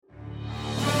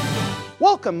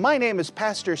Welcome, my name is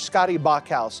Pastor Scotty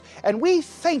Bachhaus, and we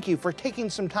thank you for taking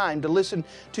some time to listen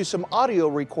to some audio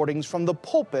recordings from the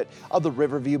pulpit of the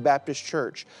Riverview Baptist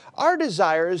Church. Our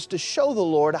desire is to show the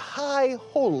Lord high,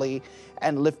 holy,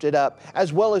 and lifted up,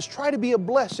 as well as try to be a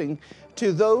blessing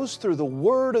to those through the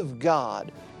Word of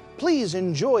God. Please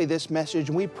enjoy this message,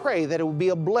 and we pray that it will be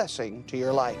a blessing to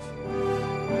your life.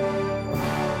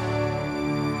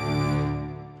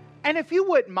 And if you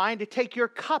wouldn't mind to take your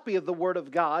copy of the Word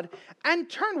of God and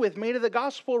turn with me to the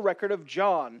Gospel record of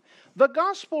John. The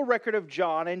Gospel record of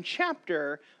John in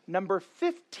chapter number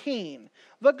 15.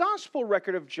 The Gospel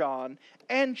record of John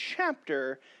and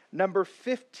chapter number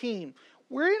 15.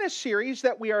 We're in a series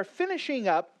that we are finishing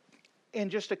up in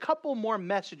just a couple more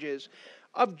messages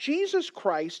of Jesus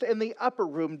Christ and the Upper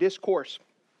Room Discourse.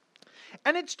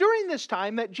 And it's during this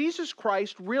time that Jesus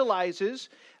Christ realizes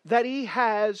that He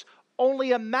has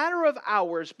only a matter of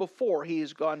hours before He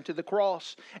has gone to the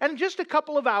cross. And in just a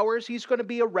couple of hours, He's going to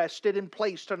be arrested and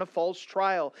placed on a false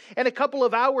trial. In a couple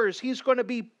of hours, He's going to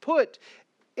be put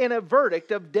in a verdict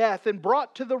of death and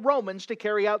brought to the Romans to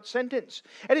carry out sentence.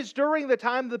 And it's during the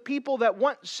time the people that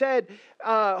once said,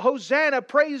 Hosanna,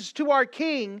 praise to our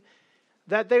King,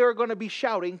 that they are going to be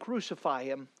shouting, crucify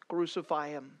Him, crucify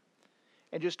Him.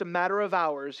 In just a matter of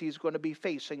hours, He's going to be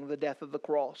facing the death of the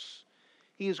cross.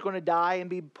 He is going to die and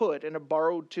be put in a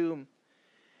borrowed tomb.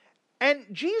 And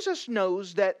Jesus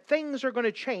knows that things are going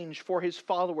to change for His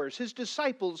followers, His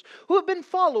disciples, who have been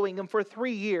following Him for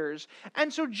 3 years.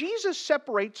 And so Jesus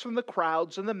separates from the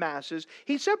crowds and the masses.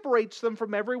 He separates them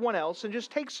from everyone else and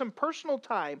just takes some personal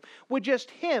time with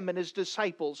just Him and His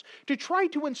disciples to try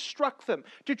to instruct them,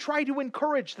 to try to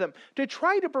encourage them, to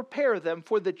try to prepare them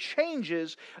for the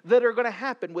changes that are going to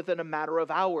happen within a matter of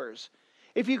hours.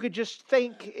 If you could just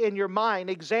think in your mind,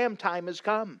 exam time has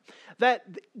come. That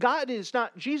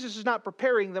Jesus is not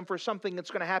preparing them for something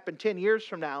that's going to happen 10 years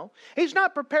from now. He's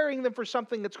not preparing them for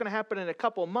something that's going to happen in a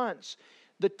couple months.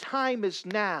 The time is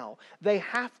now. They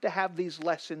have to have these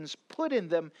lessons put in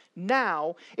them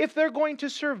now if they're going to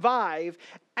survive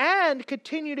and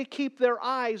continue to keep their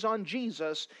eyes on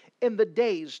Jesus in the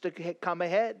days to come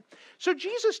ahead. So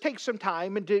Jesus takes some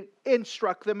time and to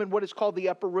instruct them in what is called the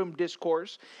Upper Room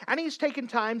Discourse. And He's taken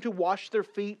time to wash their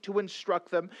feet, to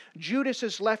instruct them. Judas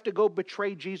is left to go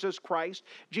betray Jesus Christ.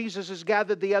 Jesus has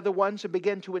gathered the other ones and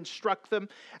began to instruct them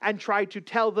and try to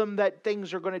tell them that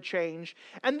things are going to change.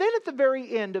 And then at the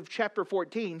very end of chapter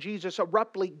 14, Jesus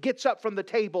abruptly gets up from the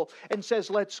table and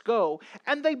says, let's go.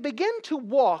 And they begin to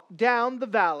walk down the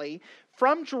valley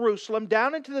from Jerusalem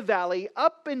down into the valley,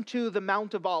 up into the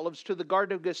Mount of Olives to the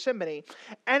Garden of Gethsemane.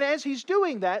 And as He's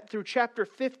doing that through chapter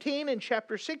 15 and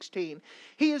chapter 16,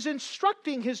 He is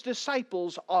instructing His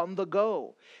disciples on the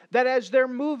go. That as they're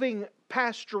moving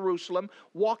past Jerusalem,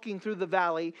 walking through the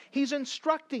valley, He's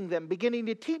instructing them, beginning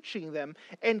to teaching them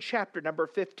in chapter number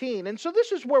 15. And so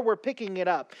this is where we're picking it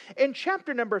up. In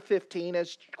chapter number 15,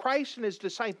 as Christ and His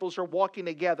disciples are walking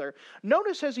together,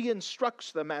 notice as He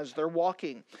instructs them as they're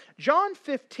walking. John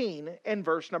 15 and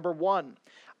verse number 1.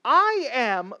 I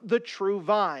am the true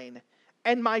vine,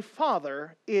 and my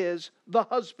Father is the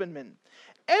husbandman.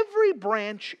 Every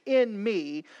branch in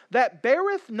me that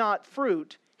beareth not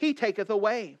fruit, He taketh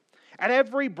away. And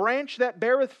every branch that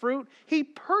beareth fruit, He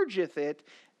purgeth it,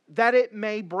 that it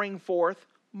may bring forth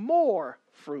more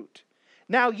fruit.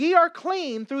 Now ye are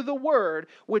clean through the word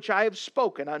which I have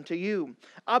spoken unto you.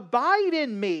 Abide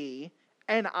in me,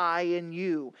 and I in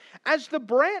you. As the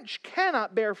branch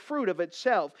cannot bear fruit of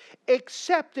itself,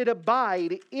 except it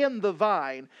abide in the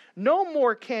vine, no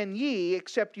more can ye,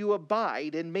 except you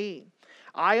abide in me.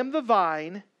 I am the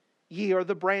vine, ye are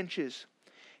the branches.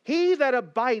 He that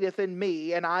abideth in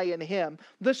me, and I in him,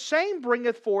 the same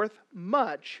bringeth forth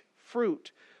much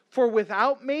fruit. For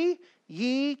without me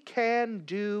ye can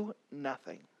do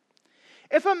nothing.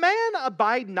 If a man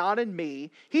abide not in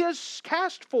me, he is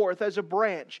cast forth as a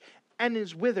branch, and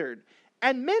is withered.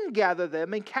 And men gather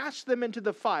them, and cast them into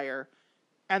the fire,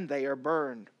 and they are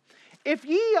burned. If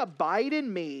ye abide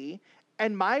in me,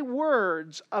 and my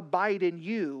words abide in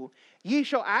you, ye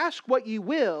shall ask what ye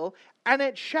will, and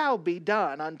it shall be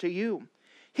done unto you.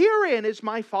 Herein is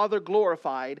my Father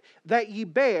glorified, that ye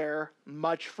bear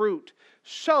much fruit.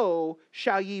 So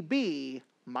shall ye be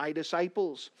my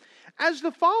disciples. As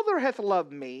the Father hath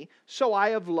loved me, so I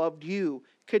have loved you.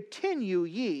 Continue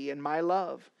ye in my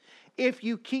love. If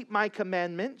you keep my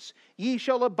commandments, ye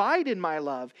shall abide in my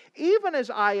love, even as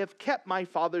I have kept my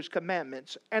Father's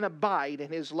commandments, and abide in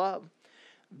His love.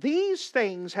 These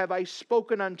things have I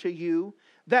spoken unto you,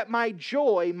 that my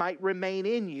joy might remain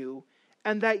in you,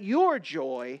 and that your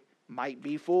joy might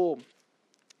be full.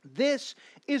 This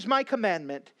is my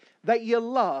commandment, that ye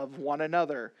love one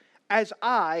another, as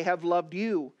I have loved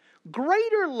you.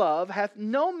 Greater love hath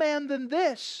no man than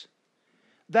this,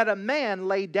 that a man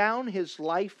lay down his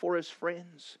life for his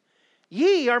friends.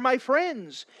 Ye are my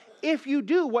friends, if you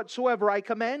do whatsoever I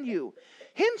command you.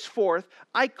 Henceforth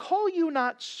I call you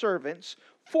not servants,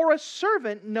 for a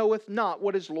servant knoweth not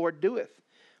what his Lord doeth.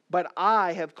 But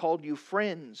I have called you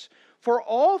friends, for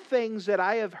all things that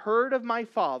I have heard of my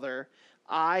Father,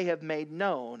 I have made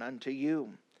known unto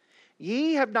you.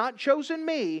 Ye have not chosen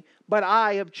me, but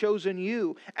I have chosen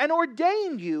you, and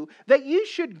ordained you, that ye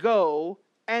should go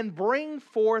and bring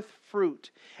forth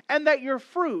fruit, and that your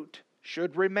fruit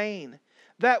should remain,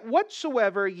 that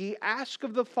whatsoever ye ask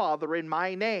of the Father in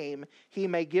my name, he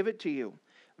may give it to you.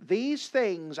 These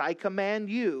things I command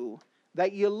you,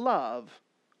 that ye love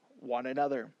one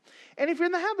another. And if you're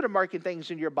in the habit of marking things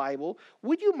in your Bible,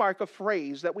 would you mark a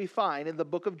phrase that we find in the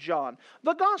book of John,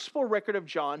 the Gospel record of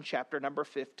John, chapter number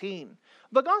 15.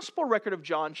 The Gospel record of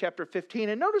John, chapter 15,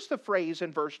 and notice the phrase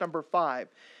in verse number 5,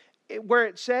 where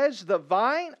it says, the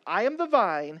vine, I am the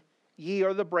vine, ye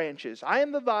are the branches. I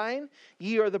am the vine,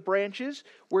 ye are the branches.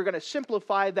 We're going to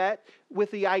simplify that with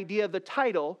the idea of the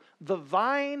title, the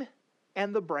vine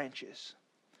and the branches.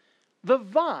 The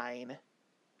vine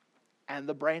and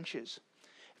the branches.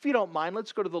 If you don't mind,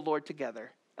 let's go to the Lord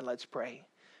together and let's pray.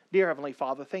 Dear Heavenly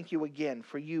Father, thank you again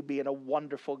for you being a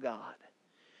wonderful God.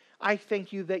 I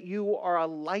thank you that you are a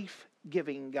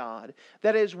life-giving God,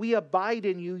 that as we abide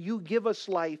in you, you give us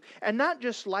life. And not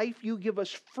just life, you give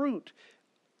us fruit,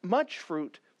 much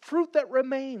fruit, fruit that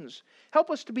remains.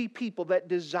 Help us to be people that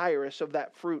desirous of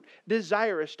that fruit,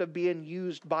 desirous of being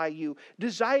used by you,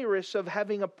 desirous of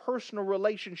having a personal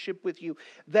relationship with you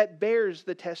that bears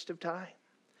the test of time.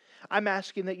 I'm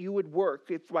asking that you would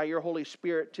work by your Holy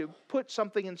Spirit to put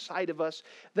something inside of us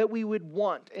that we would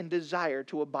want and desire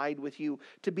to abide with you,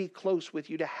 to be close with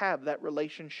you, to have that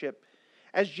relationship.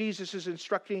 As Jesus is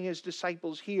instructing his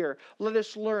disciples here, let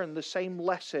us learn the same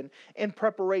lesson in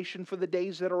preparation for the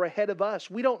days that are ahead of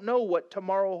us. We don't know what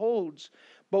tomorrow holds,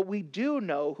 but we do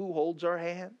know who holds our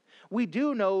hand. We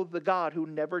do know the God who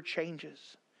never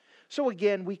changes. So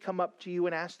again, we come up to you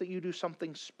and ask that you do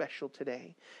something special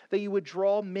today, that you would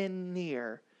draw men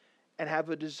near and have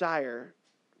a desire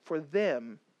for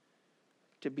them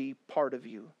to be part of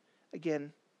you.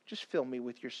 Again, just fill me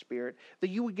with your Spirit, that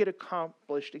you would get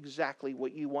accomplished exactly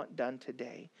what you want done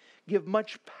today. Give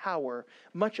much power,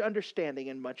 much understanding,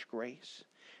 and much grace.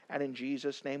 And in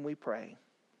Jesus' name we pray.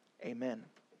 Amen.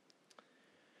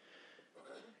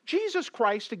 Jesus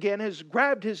Christ, again, has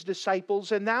grabbed his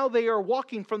disciples, and now they are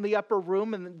walking from the upper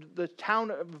room in the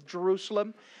town of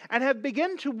Jerusalem and have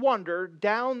begun to wander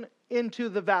down into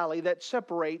the valley that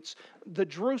separates the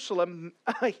Jerusalem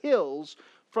hills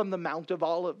from the Mount of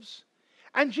Olives.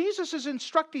 And Jesus is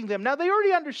instructing them. Now, they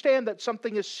already understand that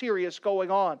something is serious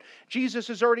going on. Jesus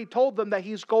has already told them that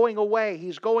he's going away.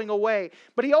 He's going away.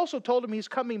 But he also told them he's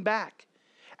coming back.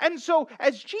 And so,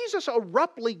 as Jesus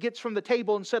abruptly gets from the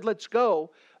table and said, let's go,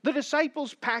 the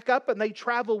disciples pack up and they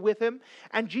travel with him.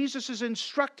 And Jesus is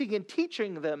instructing and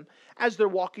teaching them as they're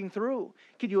walking through.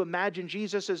 Can you imagine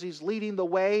Jesus as he's leading the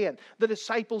way and the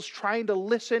disciples trying to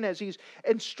listen as he's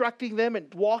instructing them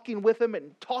and walking with them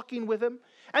and talking with them?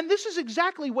 And this is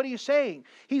exactly what he's saying.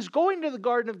 He's going to the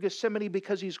Garden of Gethsemane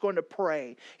because he's going to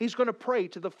pray. He's going to pray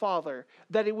to the Father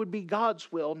that it would be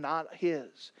God's will, not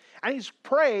his. And he's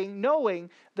praying knowing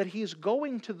that he's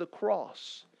going to the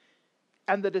cross.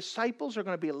 And the disciples are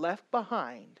going to be left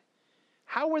behind.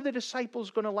 How are the disciples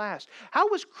going to last?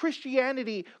 How is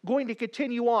Christianity going to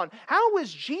continue on? How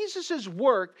is Jesus'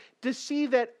 work to see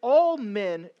that all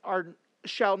men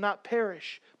shall not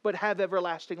perish, but have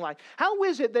everlasting life? How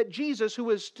is it that Jesus, who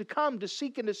is to come to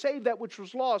seek and to save that which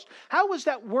was lost, how is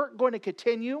that work going to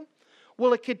continue?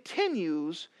 Well, it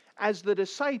continues as the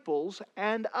disciples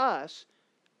and us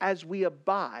as we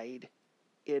abide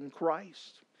in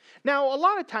Christ. Now, a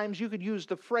lot of times you could use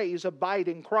the phrase abide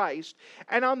in Christ,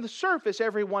 and on the surface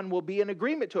everyone will be in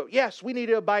agreement to it. Yes, we need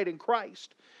to abide in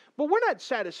Christ. But we're not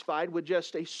satisfied with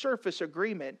just a surface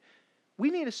agreement. We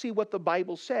need to see what the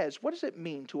Bible says. What does it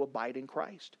mean to abide in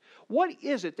Christ? What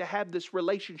is it to have this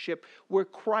relationship where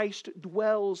Christ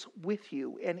dwells with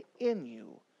you and in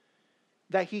you,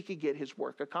 that he could get his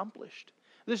work accomplished?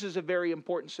 This is a very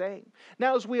important saying.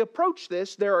 Now, as we approach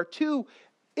this, there are two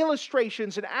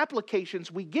illustrations and applications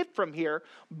we get from here,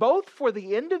 both for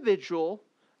the individual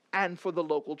and for the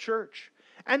local church.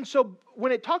 And so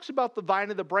when it talks about the vine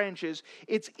and the branches,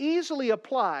 it's easily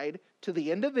applied to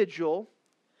the individual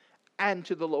and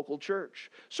to the local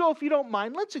church. So if you don't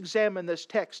mind, let's examine this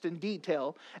text in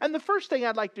detail. And the first thing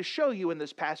I'd like to show you in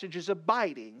this passage is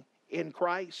abiding in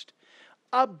Christ.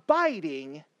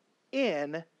 abiding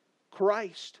in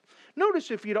Christ.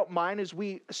 Notice, if you don't mind, as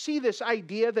we see this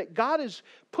idea that God is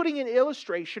putting an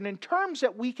illustration in terms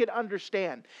that we can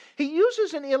understand. He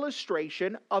uses an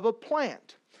illustration of a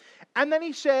plant. And then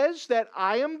he says that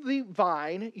I am the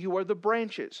vine, you are the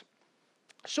branches.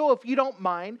 So if you don't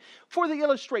mind, for the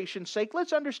illustration's sake,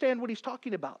 let's understand what he's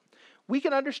talking about. We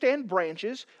can understand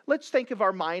branches. Let's think of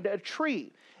our mind a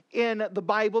tree. In the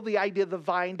Bible, the idea of the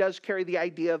vine does carry the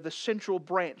idea of the central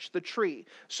branch, the tree.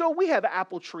 So we have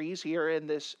apple trees here in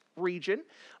this region.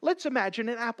 Let's imagine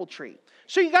an apple tree.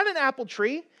 So you got an apple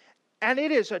tree, and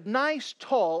it is a nice,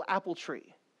 tall apple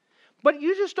tree. But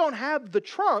you just don't have the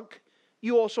trunk,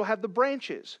 you also have the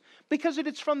branches. Because it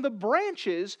is from the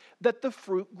branches that the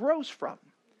fruit grows from.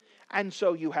 And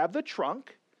so you have the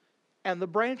trunk and the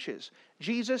branches.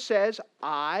 Jesus says,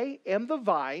 I am the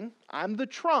vine, I'm the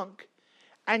trunk,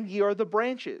 and ye are the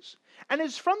branches. And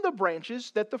it's from the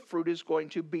branches that the fruit is going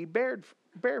to be bear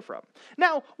from.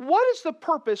 Now, what is the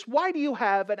purpose? Why do you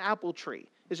have an apple tree?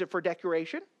 Is it for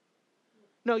decoration?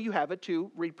 No, you have it to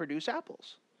reproduce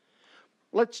apples.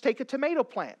 Let's take a tomato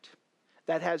plant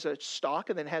that has a stalk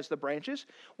and then has the branches.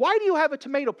 Why do you have a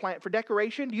tomato plant? For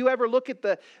decoration? Do you ever look at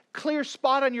the clear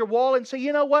spot on your wall and say,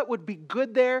 you know what would be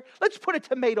good there? Let's put a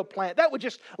tomato plant. That would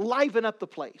just liven up the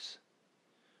place.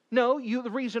 No,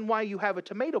 the reason why you have a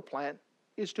tomato plant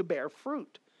is to bear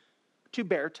fruit, to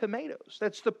bear tomatoes.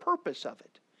 That's the purpose of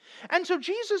it. And so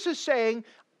Jesus is saying,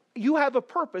 you have a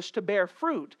purpose to bear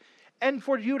fruit. And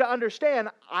for you to understand,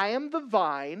 I am the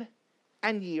vine,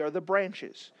 and ye are the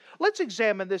branches. Let's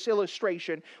examine this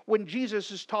illustration when Jesus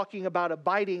is talking about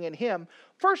abiding in Him.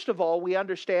 First of all, we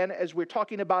understand, as we're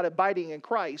talking about abiding in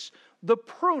Christ, the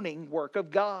pruning work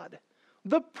of God.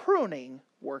 The pruning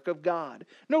work of God.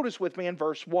 Notice with me in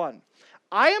verse 1.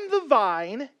 I am the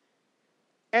vine,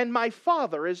 and my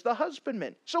Father is the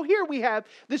husbandman. So here we have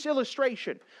this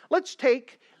illustration. Let's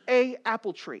take an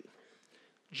apple tree.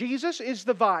 Jesus is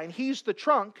the vine. He's the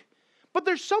trunk. But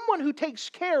there's someone who takes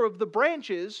care of the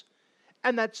branches,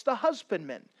 and that's the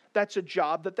husbandman. That's a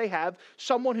job that they have.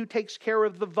 Someone who takes care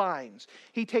of the vines.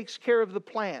 He takes care of the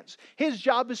plants. His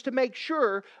job is to make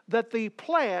sure that the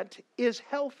plant is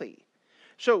healthy.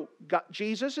 So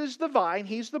Jesus is the vine,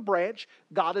 He's the branch,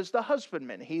 God is the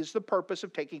husbandman. He's the purpose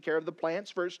of taking care of the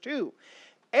plants. Verse 2,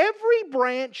 every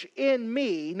branch in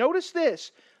me, notice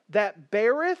this, that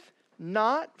beareth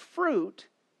not fruit,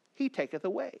 He taketh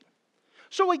away.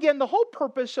 So again, the whole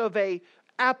purpose of an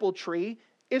apple tree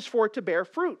is for it to bear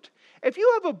fruit. If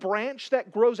you have a branch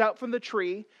that grows out from the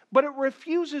tree, but it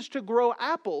refuses to grow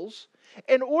apples,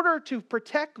 in order to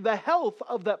protect the health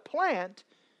of that plant,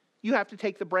 you have to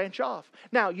take the branch off.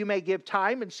 Now, you may give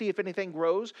time and see if anything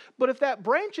grows, but if that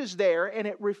branch is there and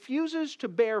it refuses to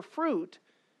bear fruit,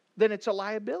 then it's a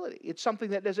liability. It's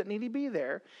something that doesn't need to be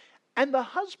there. And the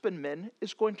husbandman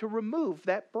is going to remove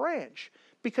that branch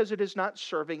because it is not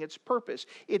serving its purpose.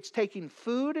 It's taking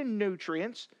food and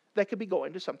nutrients that could be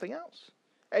going to something else.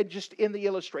 And just in the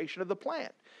illustration of the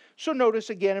plant. So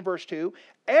notice again in verse 2,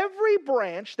 every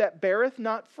branch that beareth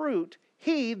not fruit,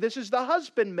 He, this is the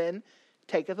husbandman,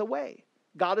 taketh away.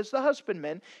 God is the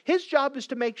husbandman. His job is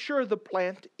to make sure the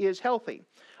plant is healthy.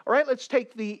 All right, let's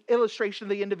take the illustration of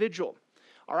the individual.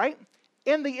 All right,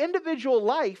 in the individual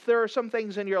life, there are some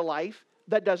things in your life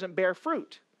that doesn't bear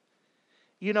fruit.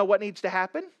 You know what needs to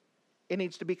happen? It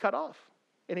needs to be cut off.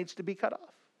 It needs to be cut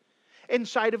off.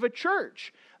 Inside of a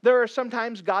church, there are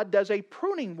sometimes God does a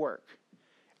pruning work.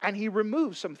 And He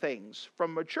removes some things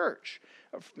from a church.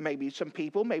 Maybe some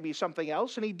people, maybe something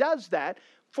else. And He does that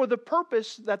for the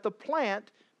purpose that the plant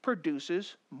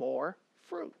produces more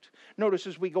fruit. Notice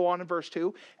as we go on in verse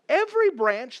 2, every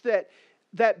branch that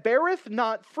beareth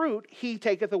not fruit, He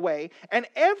taketh away. And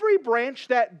every branch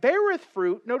that beareth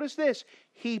fruit, notice this,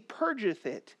 He purgeth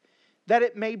it, that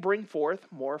it may bring forth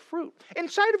more fruit.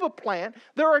 Inside of a plant,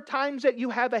 there are times that you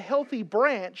have a healthy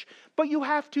branch, but you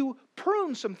have to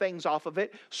prune some things off of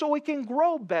it so it can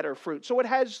grow better fruit, so it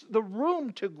has the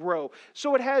room to grow,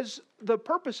 so it has the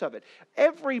purpose of it.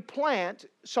 Every plant,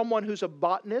 someone who's a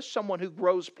botanist, someone who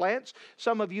grows plants,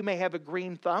 some of you may have a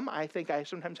green thumb. I think I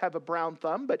sometimes have a brown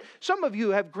thumb, but some of you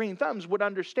who have green thumbs would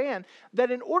understand that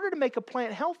in order to make a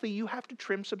plant healthy, you have to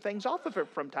trim some things off of it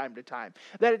from time to time,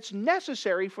 that it's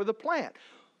necessary for the plant.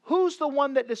 Who's the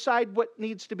one that decides what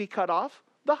needs to be cut off?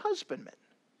 The husbandman.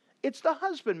 It's the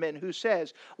husbandman who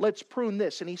says, let's prune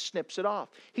this, and he snips it off.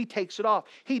 He takes it off.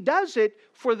 He does it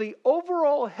for the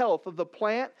overall health of the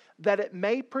plant, that it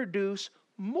may produce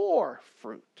more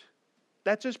fruit.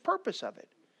 That's his purpose of it.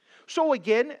 So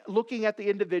again, looking at the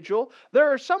individual, there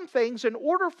are some things, in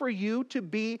order for you to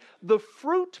be the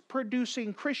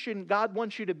fruit-producing Christian God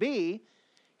wants you to be,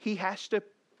 He has to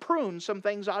prune some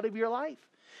things out of your life.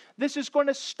 This is going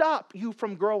to stop you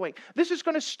from growing. This is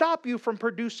going to stop you from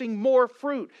producing more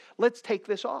fruit. Let's take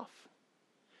this off.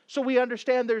 So we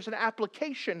understand there's an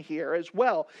application here as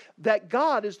well, that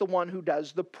God is the one who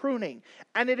does the pruning,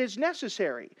 and it is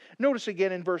necessary. Notice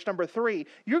again in verse number 3,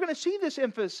 you're going to see this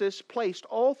emphasis placed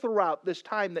all throughout this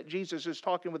time that Jesus is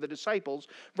talking with the disciples.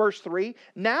 Verse 3,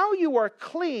 now you are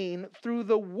clean through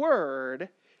the word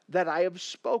that I have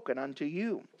spoken unto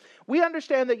you. We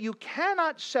understand that you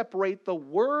cannot separate the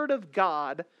word of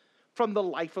God from the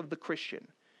life of the Christian.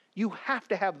 You have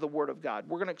to have the Word of God.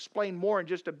 We're going to explain more in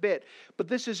just a bit. But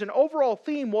this is an overall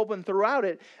theme woven throughout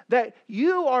it, that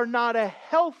you are not a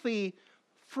healthy,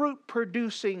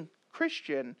 fruit-producing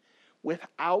Christian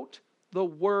without the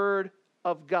Word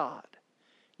of God.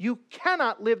 You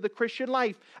cannot live the Christian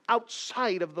life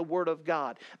outside of the Word of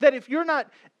God. That if you're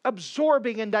not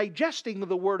absorbing and digesting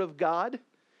the Word of God,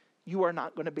 you are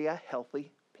not going to be a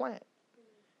healthy plant.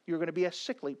 You're going to be a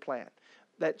sickly plant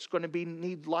that's going to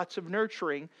need lots of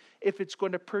nurturing if it's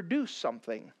going to produce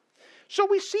something. So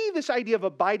we see this idea of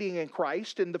abiding in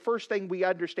Christ, and the first thing we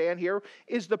understand here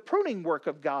is the pruning work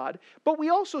of God. But we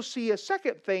also see a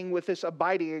second thing with this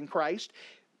abiding in Christ,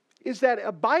 is that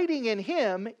abiding in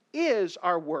Him is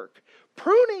our work.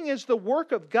 Pruning is the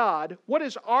work of God. What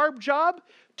is our job?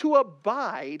 To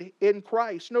abide in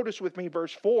Christ. Notice with me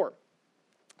verse 4.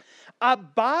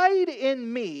 Abide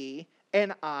in me,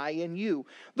 and I in you.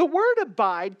 The word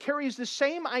abide carries the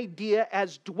same idea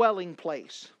as dwelling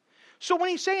place. So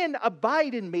when he's saying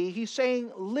abide in me, he's saying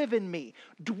live in me,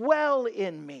 dwell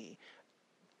in me.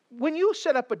 When you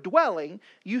set up a dwelling,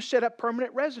 you set up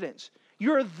permanent residence.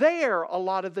 You're there a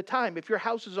lot of the time. If your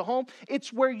house is a home,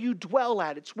 it's where you dwell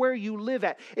at. It's where you live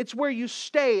at. It's where you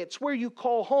stay. It's where you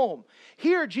call home.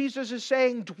 Here Jesus is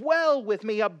saying, dwell with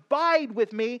me, abide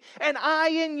with me, and I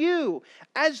in you.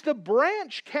 As the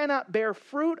branch cannot bear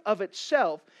fruit of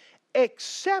itself,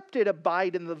 except it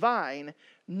abide in the vine,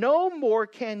 no more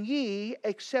can ye,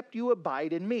 except you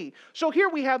abide in me. So here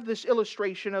we have this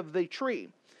illustration of the tree.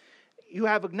 You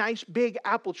have a nice big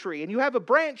apple tree, and you have a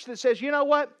branch that says, you know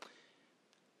what?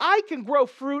 I can grow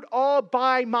fruit all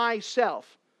by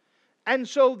myself. And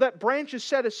so that branch is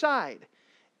set aside.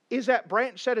 Is that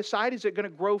branch set aside? Is it going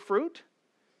to grow fruit?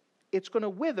 It's going to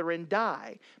wither and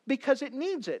die because it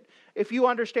needs it. If you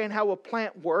understand how a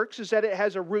plant works, is that it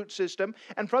has a root system.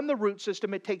 And from the root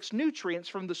system, it takes nutrients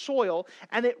from the soil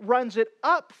and it runs it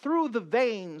up through the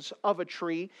veins of a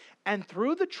tree and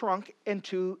through the trunk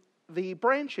into the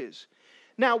branches.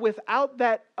 Now, without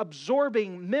that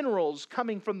absorbing minerals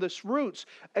coming from the roots,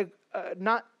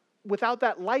 without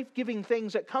that life-giving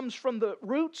things that comes from the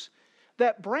roots,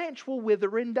 that branch will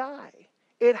wither and die.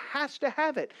 It has to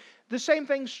have it. The same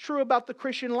thing's true about the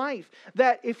Christian life.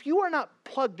 That if you are not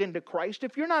plugged into Christ,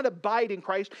 if you're not abiding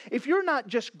Christ, if you're not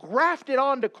just grafted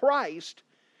onto Christ,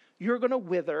 you're going to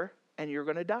wither and you're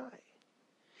going to die.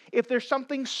 If there's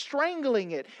something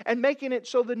strangling it and making it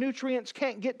so the nutrients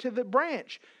can't get to the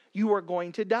branch, you are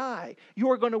going to die.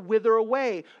 You are going to wither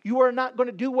away. You are not going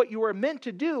to do what you are meant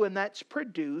to do, and that's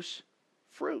produce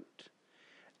fruit.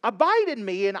 Abide in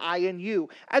me, and I in you.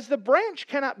 As the branch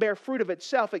cannot bear fruit of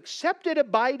itself, except it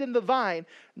abide in the vine,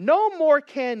 no more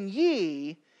can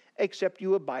ye, except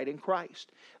you abide in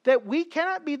Christ. That we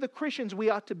cannot be the Christians we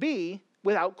ought to be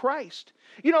without Christ.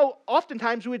 You know,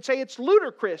 oftentimes we would say it's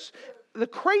ludicrous. The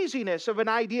craziness of an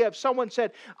idea if someone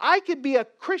said, I could be a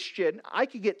Christian, I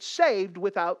could get saved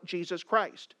without Jesus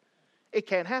Christ. It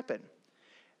can't happen.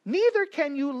 Neither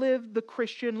can you live the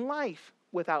Christian life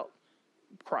without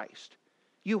Christ.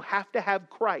 You have to have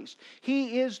Christ.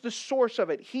 He is the source of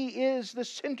it. He is the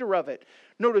center of it.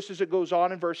 Notice as it goes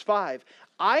on in verse 5.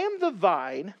 I am the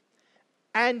vine,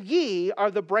 and ye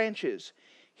are the branches.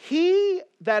 He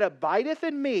that abideth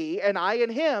in me, and I in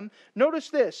him, notice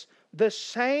this, the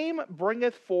same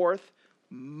bringeth forth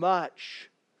much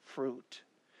fruit.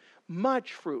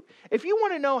 Much fruit. If you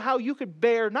want to know how you could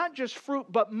bear not just fruit,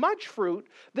 but much fruit,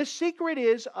 the secret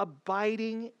is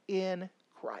abiding in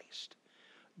Christ.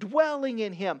 Dwelling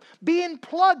in Him. Being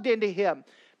plugged into Him.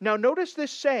 Now notice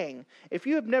this saying. If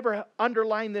you have never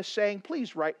underlined this saying,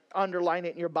 please underline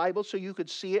it in your Bible so you could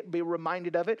see it and be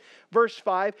reminded of it. Verse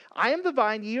 5, I am the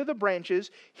vine, ye are the branches.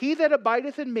 He that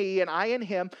abideth in me, and I in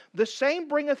him, the same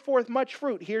bringeth forth much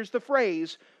fruit. Here's the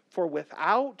phrase, for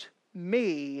without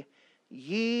me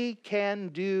ye can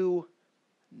do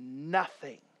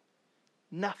nothing.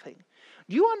 Nothing.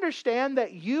 Do you understand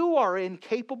that you are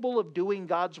incapable of doing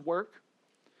God's work?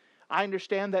 I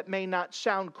understand that may not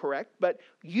sound correct, but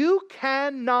you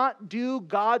cannot do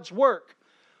God's work.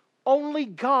 Only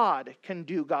God can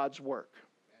do God's work.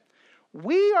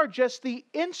 We are just the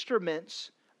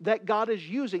instruments that God is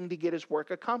using to get His work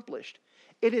accomplished.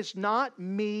 It is not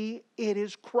me, it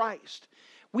is Christ.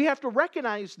 We have to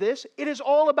recognize this. It is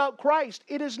all about Christ.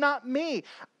 It is not me.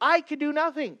 I can do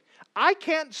nothing. I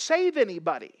can't save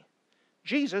anybody.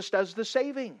 Jesus does the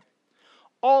saving.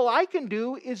 All I can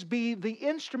do is be the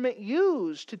instrument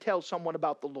used to tell someone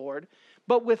about the Lord,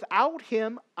 but without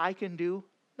Him, I can do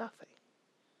nothing.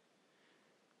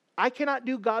 I cannot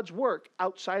do God's work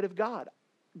outside of God.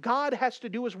 God has to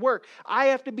do His work. I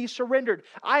have to be surrendered.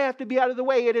 I have to be out of the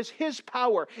way. It is His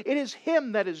power. It is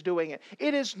Him that is doing it.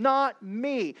 It is not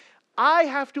me. I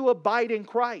have to abide in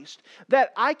Christ.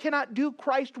 That I cannot do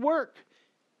Christ's work.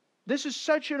 This is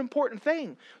such an important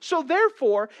thing. So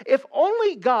therefore, if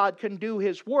only God can do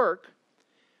His work,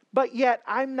 but yet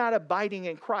I'm not abiding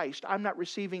in Christ, I'm not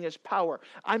receiving His power,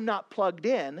 I'm not plugged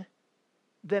in,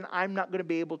 then I'm not going to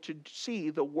be able to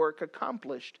see the work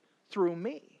accomplished through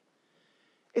me.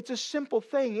 It's a simple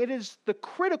thing. It is the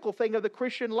critical thing of the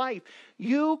Christian life.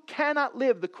 You cannot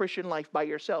live the Christian life by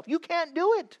yourself. You can't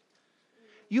do it.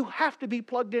 You have to be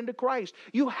plugged into Christ.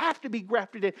 You have to be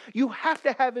grafted in. You have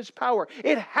to have His power.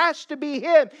 It has to be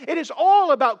Him. It is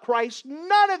all about Christ,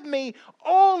 none of me,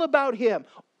 all about Him.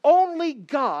 Only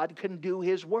God can do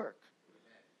His work.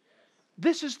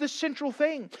 This is the central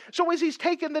thing. So as He's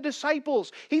taken the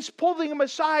disciples, He's pulling them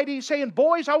aside. He's saying,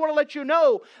 boys, I want to let you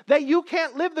know that you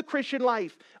can't live the Christian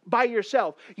life by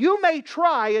yourself. You may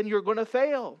try and you're going to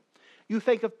fail. You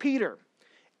think of Peter.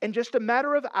 In just a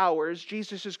matter of hours,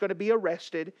 Jesus is going to be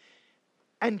arrested.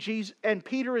 And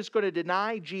Peter is going to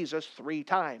deny Jesus 3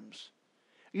 times.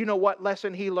 You know what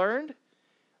lesson he learned?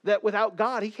 That without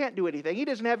God, he can't do anything. He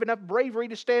doesn't have enough bravery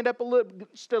to stand up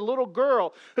against a little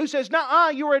girl who says, "Nuh-uh,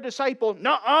 you were a disciple."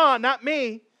 "Nuh-uh, not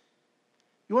me."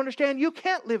 You understand? You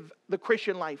can't live the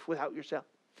Christian life without yourself.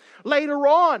 Later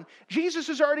on, Jesus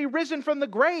has already risen from the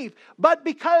grave. But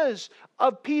because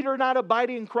of Peter not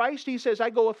abiding in Christ, he says,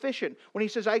 "I go a-fishing." When he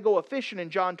says, "I go a-fishing"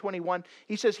 in John 21,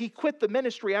 he says, he quit the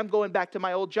ministry. I'm going back to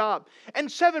my old job.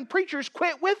 And 7 preachers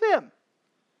quit with him.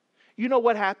 You know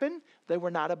what happened? They were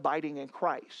not abiding in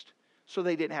Christ. So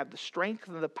they didn't have the strength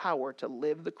and the power to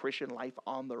live the Christian life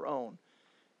on their own.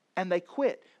 And they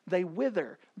quit. They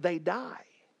wither. They die.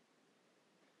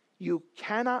 You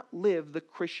cannot live the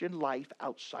Christian life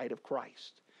outside of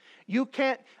Christ. You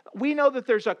can't. We know that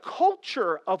there's a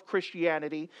culture of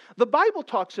Christianity. The Bible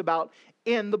talks about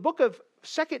in the book of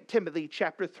 2 Timothy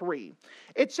chapter 3.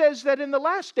 It says that in the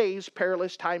last days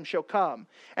perilous times shall come.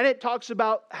 And it talks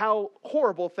about how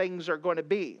horrible things are going to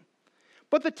be.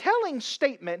 But the telling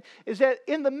statement is that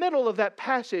in the middle of that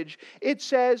passage, it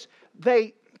says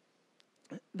they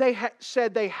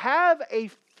said they have a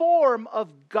form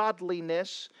of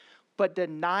godliness, but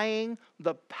denying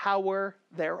the power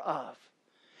thereof.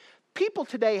 People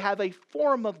today have a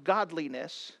form of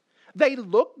godliness. They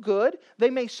look good. They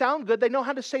may sound good. They know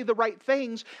how to say the right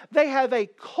things. They have a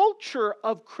culture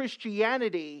of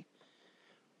Christianity,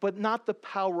 but not the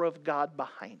power of God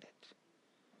behind it.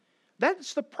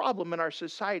 That's the problem in our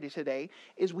society today,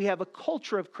 is we have a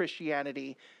culture of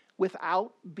Christianity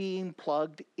without being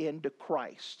plugged into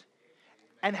Christ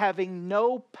and having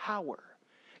no power.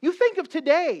 You think of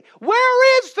today,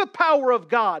 where is the power of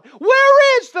God?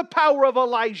 Where is the power of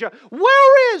Elijah?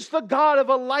 Where is the God of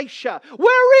Elisha?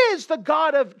 Where is the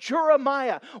God of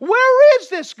Jeremiah? Where is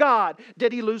this God?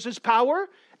 Did He lose His power?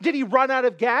 Did He run out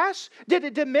of gas? Did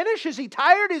it diminish? Is He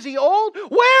tired? Is He old?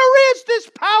 Where is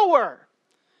this power?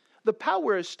 The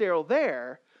power is still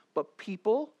there, but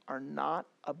people are not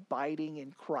abiding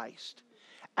in Christ.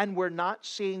 And we're not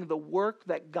seeing the work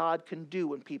that God can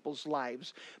do in people's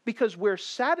lives because we're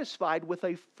satisfied with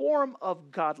a form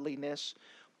of godliness,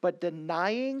 but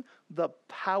denying the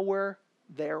power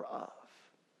thereof.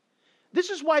 This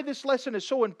is why this lesson is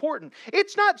so important.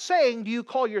 It's not saying, do you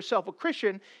call yourself a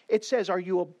Christian? It says, are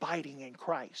you abiding in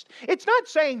Christ? It's not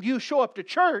saying, do you show up to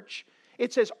church?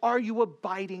 It says, are you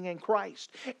abiding in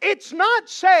Christ? It's not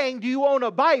saying, do you own a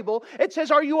Bible? It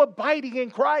says, are you abiding in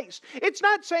Christ? It's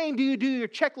not saying, do you do your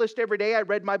checklist every day? I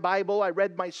read my Bible, I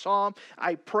read my Psalm,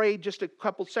 I prayed just a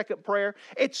couple second prayer.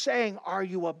 It's saying, are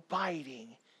you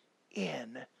abiding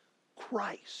in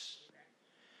Christ?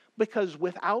 Because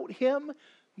without Him,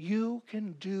 you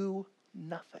can do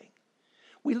nothing.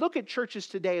 We look at churches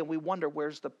today and we wonder,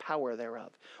 where's the power thereof?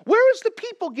 Where is the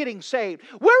people getting saved?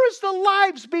 Where is the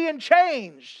lives being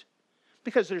changed?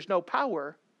 Because there's no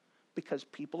power, because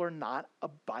people are not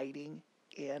abiding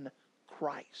in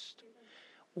Christ.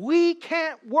 We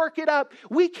can't work it up.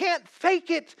 We can't fake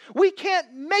it. We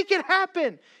can't make it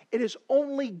happen. It is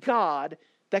only God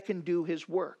that can do His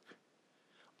work.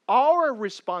 Our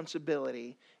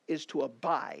responsibility is to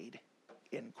abide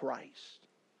in Christ.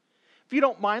 If you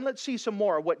don't mind, let's see some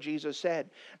more of what Jesus said.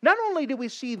 Not only do we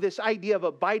see this idea of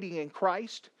abiding in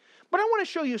Christ, but I want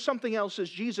to show you something else as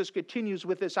Jesus continues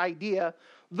with this idea,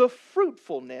 the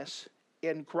fruitfulness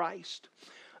in Christ.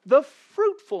 The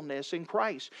fruitfulness in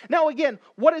Christ. Now again,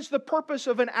 what is the purpose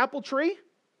of an apple tree?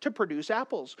 To produce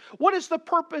apples. What is the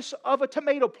purpose of a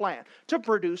tomato plant? To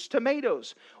produce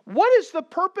tomatoes. What is the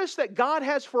purpose that God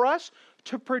has for us?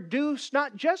 To produce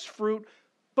not just fruit,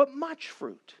 but much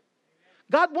fruit.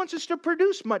 God wants us to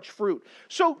produce much fruit.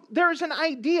 So there's an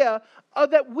idea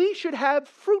that we should have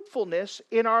fruitfulness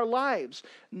in our lives.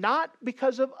 Not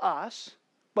because of us,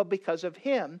 but because of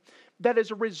Him. That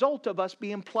is a result of us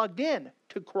being plugged in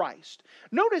to Christ.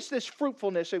 Notice this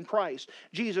fruitfulness in Christ.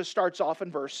 Jesus starts off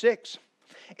in verse 6.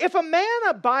 If a man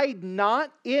abide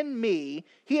not in me,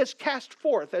 he is cast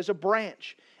forth as a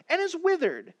branch and is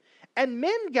withered. And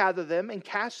men gather them and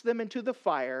cast them into the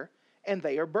fire, and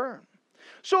they are burned.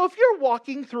 So if you're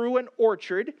walking through an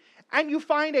orchard and you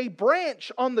find a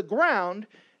branch on the ground,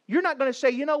 you're not going to say,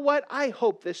 you know what, I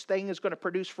hope this thing is going to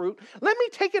produce fruit. Let me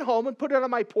take it home and put it on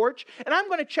my porch, and I'm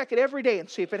going to check it every day and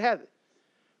see if it has it.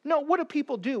 No, what do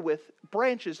people do with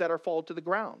branches that are fall to the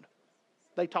ground?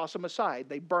 They toss them aside.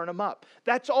 They burn them up.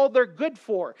 That's all they're good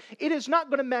for. It is not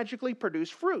going to magically produce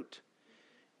fruit.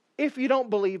 If you don't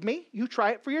believe me, you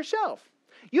try it for yourself.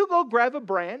 You go grab a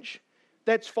branch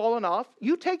that's fallen off.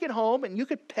 You take it home and you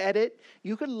could pet it.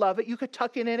 You could love it. You could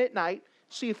tuck it in at night.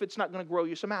 See if it's not going to grow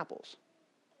you some apples.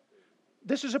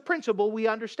 This is a principle we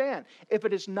understand. If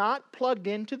it is not plugged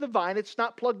into the vine, it's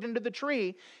not plugged into the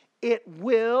tree, it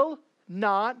will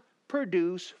not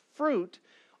produce fruit.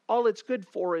 All it's good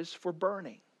for is for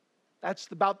burning. That's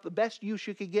about the best use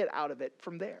you could get out of it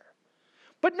from there.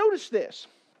 But notice this.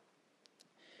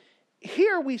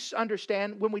 Here we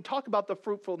understand when we talk about the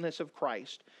fruitfulness of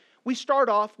Christ, we start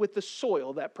off with the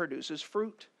soil that produces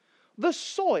fruit. The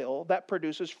soil that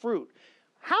produces fruit.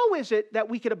 How is it that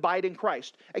we could abide in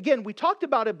Christ? Again, we talked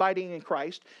about abiding in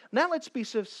Christ. Now let's be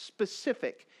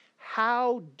specific.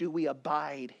 How do we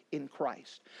abide in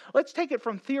Christ? Let's take it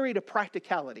from theory to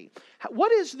practicality.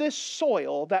 What is this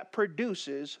soil that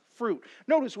produces fruit?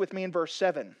 Notice with me in verse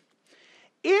 7.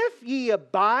 If ye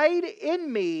abide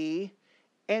in me,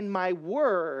 and my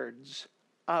words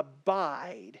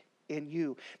abide in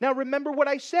you. Now remember what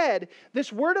I said.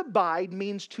 This word abide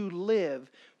means to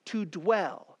live, to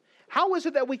dwell. How is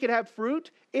it that we can have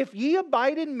fruit? If ye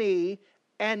abide in me,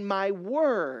 and my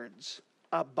words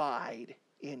abide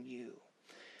in you.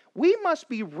 We must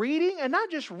be reading, and not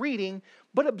just reading,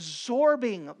 but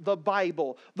absorbing the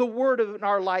Bible, the Word in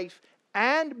our life,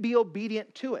 and be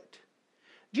obedient to it.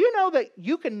 Do you know that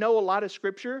you can know a lot of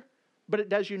Scripture, but it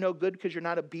does you no good because you're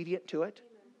not obedient to it?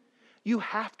 You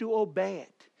have to obey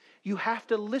it. You have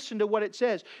to listen to what it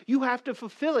says. You have to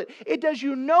fulfill it. It does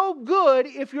you no good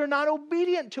if you're not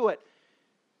obedient to it.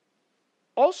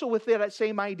 Also with that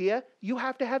same idea, you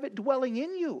have to have it dwelling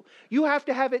in you. You have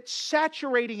to have it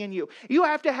saturating in you. You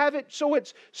have to have it so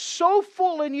it's so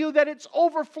full in you that it's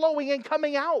overflowing and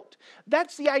coming out.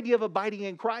 That's the idea of abiding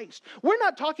in Christ. We're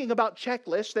not talking about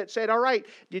checklists that said, all right,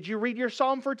 did you read your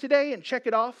psalm for today and check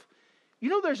it off? You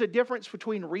know there's a difference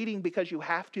between reading because you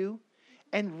have to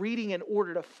and reading in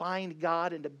order to find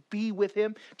God and to be with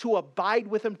Him, to abide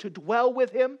with Him, to dwell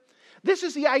with Him. This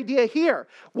is the idea here.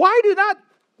 Why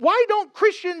don't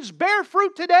Christians bear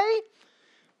fruit today?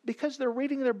 Because they're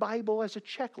reading their Bible as a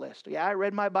checklist. Yeah, I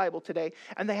read my Bible today,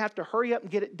 and they have to hurry up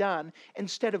and get it done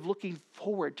instead of looking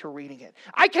forward to reading it.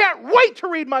 I can't wait to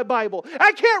read my Bible.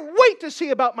 I can't wait to see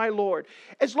about my Lord.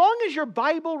 As long as your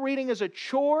Bible reading is a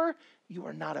chore, you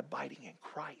are not abiding in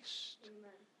Christ.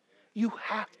 You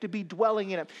have to be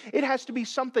dwelling in Him. It has to be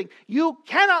something. You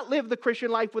cannot live the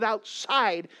Christian life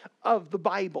outside of the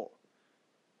Bible.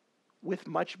 With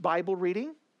much Bible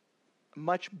reading,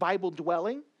 much Bible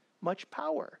dwelling, much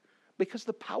power. Because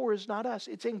the power is not us,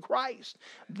 it's in Christ.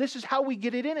 This is how we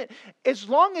get it in it. As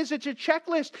long as it's a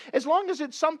checklist, as long as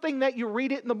it's something that you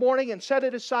read it in the morning and set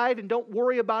it aside and don't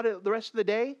worry about it the rest of the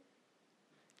day,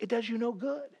 it does you no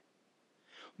good.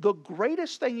 The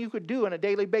greatest thing you could do on a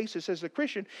daily basis as a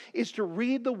Christian is to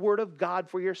read the Word of God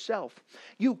for yourself.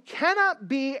 You cannot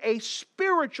be a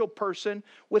spiritual person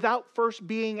without first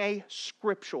being a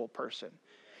scriptural person.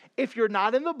 If you're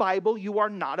not in the Bible, you are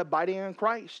not abiding in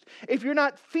Christ. If you're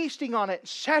not feasting on it,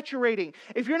 saturating,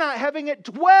 if you're not having it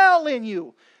dwell in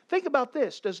you. Think about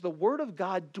this. Does the Word of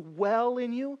God dwell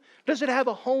in you? Does it have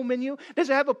a home in you? Does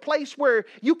it have a place where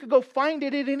you could go find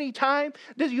it at any time?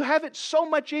 Does you have it so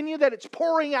much in you that it's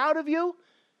pouring out of you?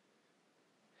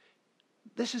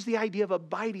 This is the idea of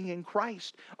abiding in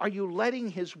Christ. Are you letting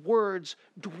His words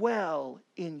dwell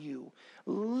in you,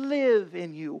 live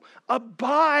in you,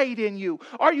 abide in you?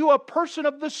 Are you a person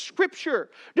of the Scripture?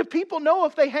 Do people know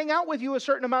if they hang out with you a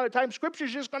certain amount of time,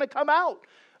 Scripture's just going to come out?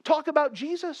 Talk about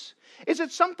Jesus. Is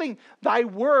it something, thy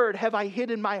word have I hid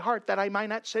in my heart that I might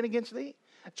not sin against thee?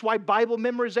 That's why Bible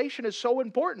memorization is so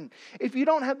important. If you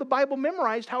don't have the Bible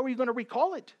memorized, how are you going to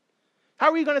recall it?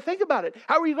 How are you going to think about it?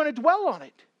 How are you going to dwell on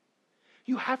it?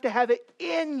 You have to have it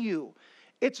in you.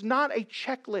 It's not a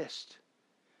checklist.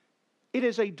 It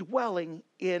is a dwelling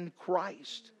in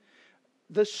Christ.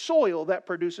 The soil that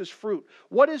produces fruit.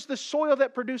 What is the soil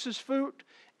that produces fruit?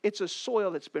 It's a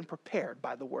soil that's been prepared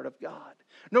by the Word of God.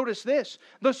 Notice this,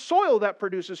 the soil that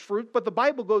produces fruit, but the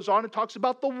Bible goes on and talks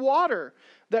about the water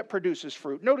that produces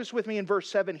fruit. Notice with me in verse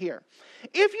 7 here.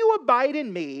 If you abide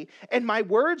in me, and my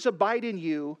words abide in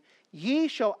you, ye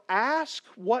shall ask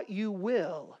what you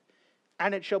will,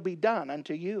 and it shall be done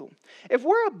unto you. If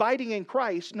we're abiding in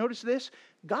Christ, notice this,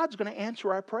 God's going to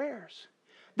answer our prayers.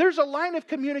 There's a line of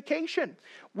communication.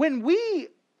 When we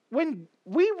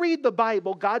read the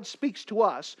Bible, God speaks to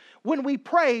us. When we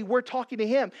pray, we're talking to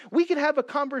Him. We can have a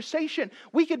conversation.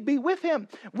 We could be with Him.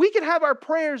 We can have our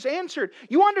prayers answered.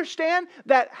 You understand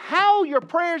that how your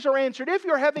prayers are answered, if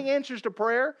you're having answers to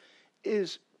prayer,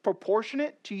 is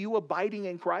proportionate to you abiding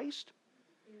in Christ?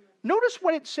 Notice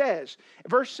what it says.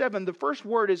 Verse 7, the first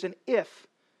word is an if.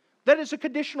 That is a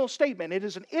conditional statement. It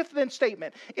is an if-then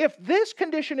statement. If this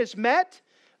condition is met,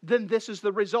 then this is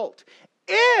the result.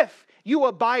 If you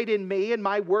abide in me and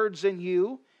my words in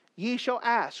you, ye shall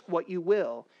ask what you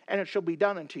will, and it shall be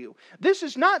done unto you. This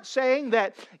is not saying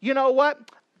that, you know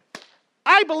what,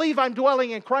 I believe I'm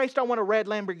dwelling in Christ, I want a red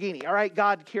Lamborghini. All right,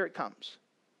 God, here it comes.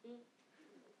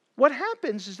 What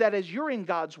happens is that as you're in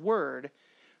God's Word,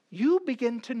 you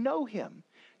begin to know Him.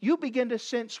 You begin to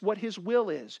sense what His will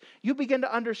is. You begin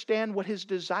to understand what His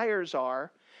desires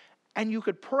are. And you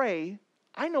could pray,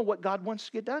 I know what God wants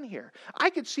to get done here.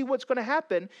 I could see what's going to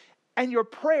happen. And your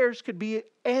prayers could be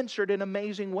answered in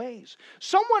amazing ways.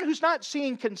 Someone who's not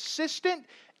seeing consistent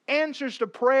answers to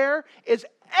prayer is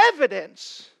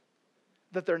evidence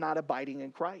that they're not abiding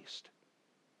in Christ.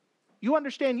 You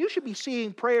understand, you should be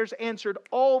seeing prayers answered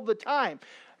all the time.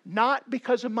 Not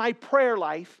because of my prayer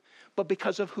life, but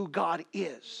because of who God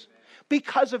is.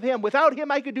 Because of Him. Without Him,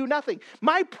 I could do nothing.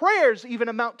 My prayers even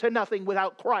amount to nothing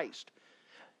without Christ.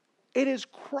 It is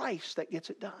Christ that gets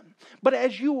it done. But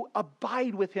as you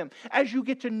abide with Him, as you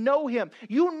get to know Him,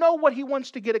 you know what He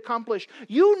wants to get accomplished.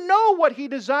 You know what He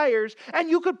desires, and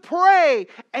you could pray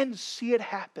and see it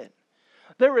happen.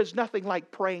 There is nothing like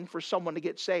praying for someone to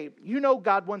get saved. You know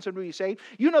God wants them to be saved.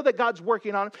 You know that God's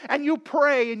working on them. And you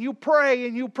pray and you pray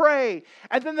and you pray.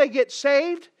 And then they get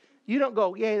saved. You don't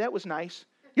go, yay, that was nice.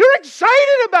 You're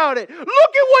excited about it. Look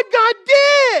at what God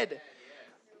did.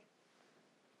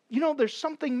 You know, there's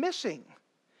something missing.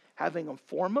 Having a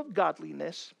form of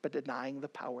godliness, but denying the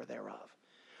power thereof.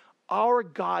 Our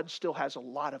God still has a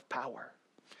lot of power.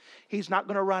 He's not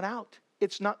going to run out.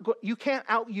 You can't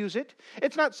outuse it.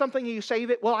 It's not something you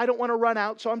save it. Well, I don't want to run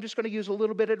out, so I'm just going to use a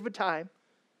little bit at a time.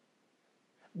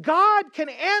 God can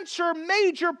answer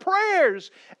major prayers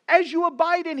as you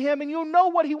abide in Him and you know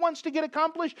what He wants to get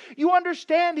accomplished. You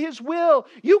understand His will.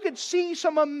 You could see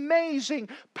some amazing,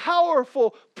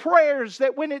 powerful prayers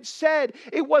that when it's said,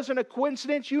 it wasn't a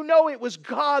coincidence. You know it was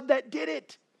God that did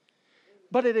it.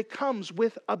 But it comes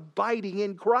with abiding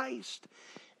in Christ.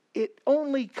 It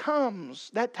only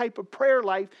comes, that type of prayer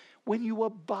life, when you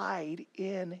abide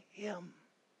in Him.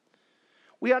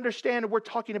 We understand, and we're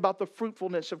talking about the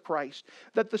fruitfulness of Christ,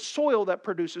 that the soil that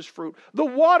produces fruit, the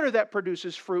water that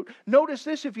produces fruit. Notice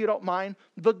this, if you don't mind,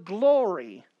 the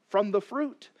glory from the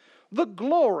fruit. The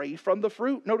glory from the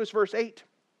fruit. Notice verse 8.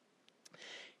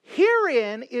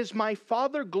 Herein is my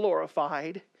Father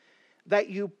glorified, that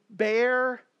you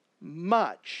bear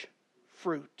much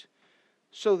fruit,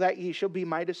 so that ye shall be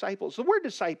my disciples. The word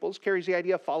disciples carries the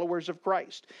idea of followers of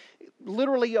Christ.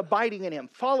 Literally abiding in Him,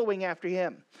 following after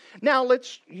Him. Now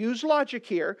let's use logic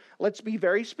here. Let's be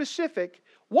very specific.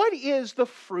 What is the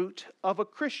fruit of a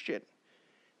Christian?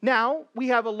 Now, we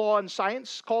have a law in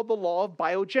science called the law of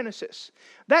biogenesis.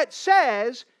 That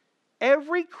says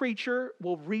every creature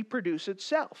will reproduce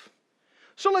itself.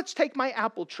 So let's take my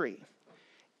apple tree.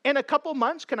 In a couple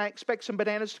months, can I expect some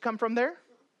bananas to come from there?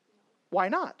 Why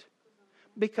not?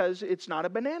 Because it's not a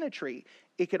banana tree.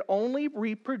 It can only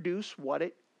reproduce what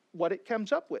it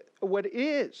comes up with, what it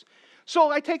is. So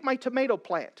I take my tomato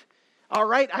plant. All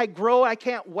right, I grow, I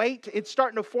can't wait. It's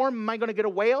starting to form. Am I going to get a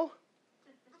whale?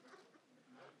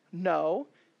 No.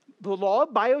 The law of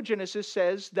biogenesis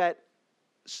says that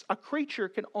a creature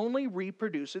can only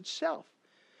reproduce itself.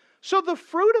 So the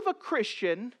fruit of a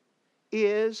Christian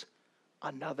is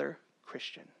another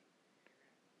Christian.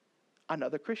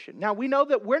 Another Christian. Now we know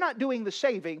that we're not doing the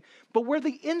saving, but we're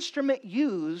the instrument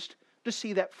used to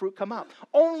see that fruit come up.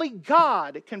 Only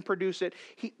God can produce it.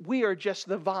 We are just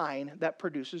the vine that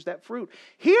produces that fruit.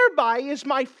 Hereby is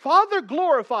my Father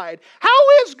glorified.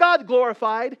 How is God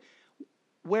glorified?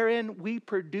 Wherein we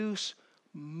produce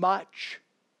much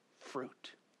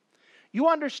fruit. You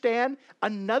understand?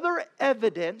 Another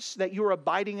evidence that you're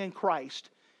abiding in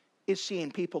Christ is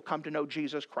seeing people come to know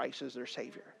Jesus Christ as their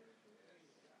Savior.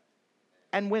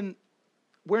 And when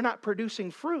we're not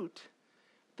producing fruit,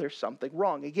 there's something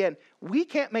wrong. Again, we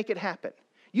can't make it happen.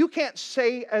 You can't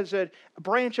say as a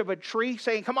branch of a tree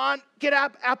saying, come on, get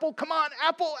up, apple, come on,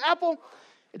 apple, apple.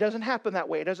 It doesn't happen that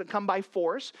way. It doesn't come by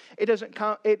force.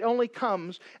 It only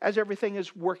comes as everything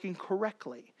is working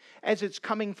correctly. As it's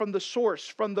coming from the source,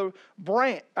 from the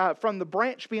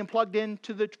branch being plugged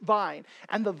into the vine,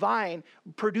 and the vine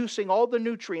producing all the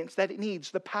nutrients that it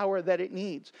needs, the power that it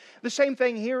needs. The same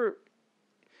thing here,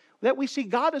 that we see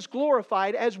God is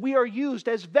glorified as we are used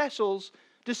as vessels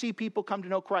to see people come to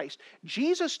know Christ.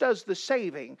 Jesus does the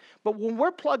saving, but when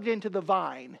we're plugged into the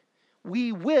vine,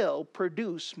 we will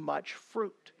produce much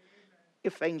fruit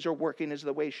if things are working as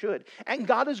the way should. And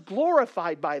God is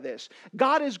glorified by this.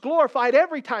 God is glorified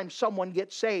every time someone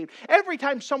gets saved. Every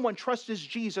time someone trusts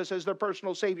Jesus as their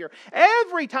personal Savior.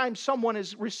 Every time someone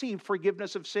has received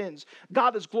forgiveness of sins.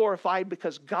 God is glorified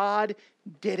because God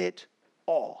did it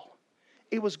all.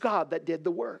 It was God that did the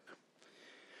work.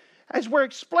 As we're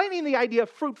explaining the idea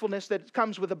of fruitfulness that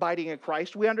comes with abiding in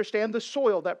Christ, we understand the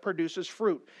soil that produces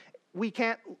fruit. We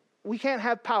can't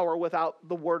have power without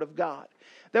the Word of God.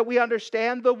 That we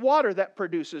understand the water that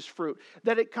produces fruit.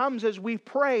 That it comes as we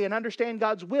pray and understand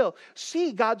God's will.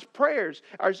 See God's prayers,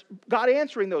 or God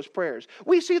answering those prayers.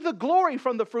 We see the glory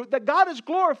from the fruit, that God is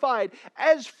glorified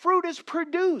as fruit is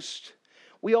produced.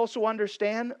 We also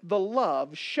understand the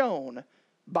love shown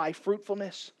by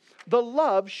fruitfulness. The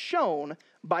love shown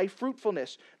by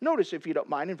fruitfulness. Notice, if you don't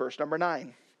mind, in verse number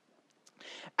 9.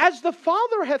 As the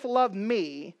Father hath loved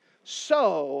me,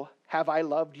 so have I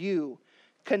loved you.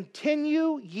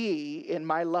 Continue ye in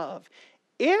my love.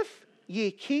 If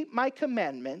ye keep my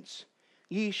commandments,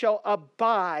 ye shall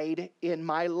abide in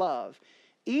my love,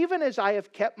 even as I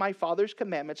have kept my Father's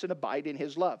commandments and abide in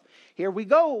his love. Here we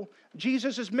go.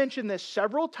 Jesus has mentioned this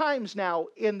several times now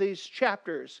in these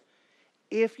chapters.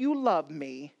 If you love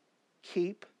me,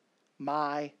 keep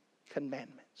my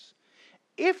commandments.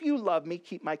 If you love me,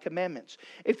 keep my commandments.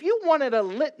 If you wanted a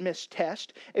litmus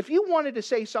test, if you wanted to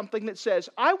say something that says,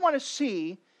 I want to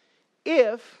see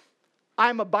if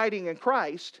I'm abiding in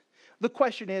Christ, the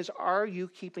question is, are you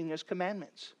keeping his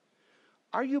commandments?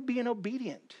 Are you being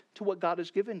obedient to what God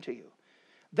has given to you?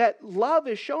 That love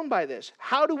is shown by this.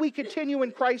 How do we continue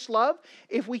in Christ's love?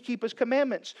 If we keep his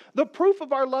commandments. The proof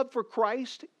of our love for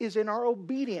Christ is in our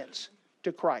obedience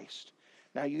to Christ.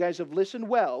 Now, you guys have listened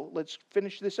well. Let's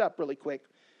finish this up really quick.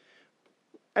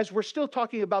 As we're still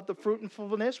talking about the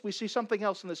fruitfulness, we see something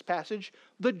else in this passage.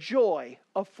 The joy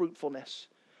of fruitfulness.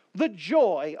 The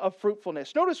joy of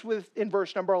fruitfulness. Notice in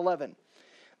verse number 11.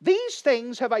 These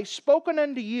things have I spoken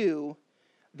unto you,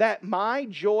 that my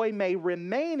joy may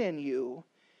remain in you,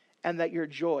 and that your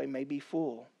joy may be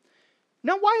full.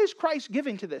 Now, why is Christ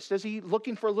giving to this? Is he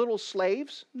looking for little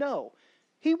slaves? No.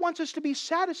 He wants us to be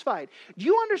satisfied. Do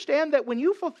you understand that when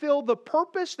you fulfill the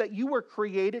purpose that you were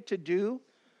created to do,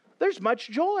 there's much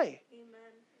joy?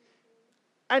 Amen.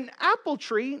 An apple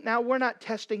tree, now we're not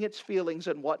testing its feelings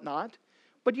and whatnot,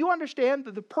 but you understand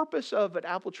that the purpose of an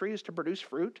apple tree is to produce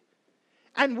fruit.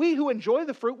 And we who enjoy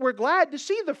the fruit, we're glad to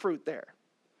see the fruit there.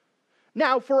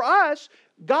 Now, for us,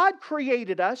 God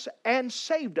created us and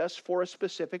saved us for a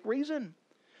specific reason.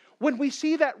 When we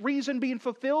see that reason being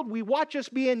fulfilled, we watch us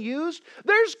being used,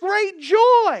 there's great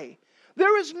joy.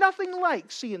 There is nothing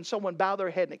like seeing someone bow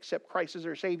their head and accept Christ as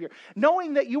their Savior,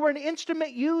 knowing that you were an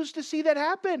instrument used to see that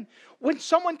happen. When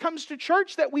someone comes to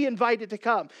church that we invited to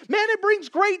come, man, it brings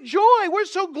great joy. We're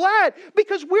so glad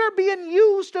because we're being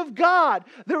used of God.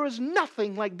 There is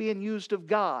nothing like being used of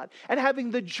God and having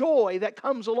the joy that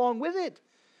comes along with it.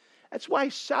 That's why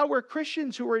sour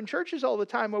Christians who are in churches all the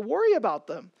time will worry about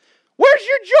them. Where's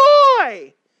your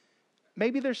joy?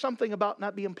 Maybe there's something about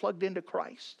not being plugged into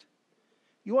Christ.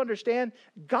 You understand?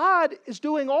 God is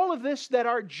doing all of this that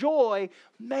our joy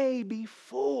may be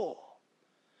full.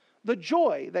 The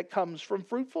joy that comes from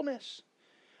fruitfulness.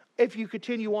 If you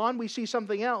continue on, we see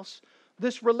something else.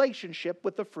 This relationship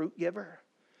with the fruit giver.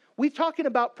 We're talking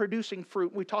about producing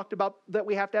fruit. We talked about that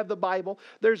we have to have the Bible.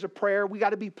 There's a prayer. We got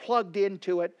to be plugged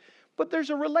into it. but there's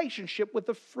a relationship with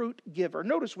the fruit giver.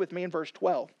 Notice with me in verse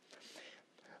 12.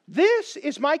 This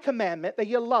is my commandment, that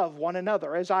ye love one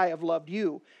another as I have loved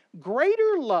you.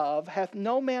 Greater love hath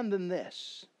no man than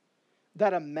this,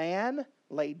 that a man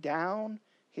lay down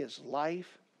his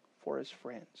life for his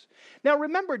friends. Now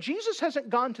remember, Jesus hasn't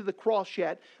gone to the cross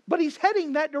yet, but he's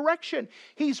heading that direction.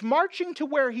 He's marching to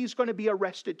where he's going to be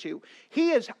arrested to. He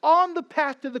is on the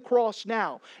path to the cross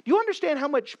now. Do you understand how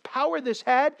much power this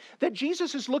had? That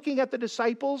Jesus is looking at the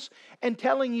disciples and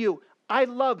telling you, I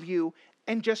love you.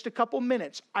 In just a couple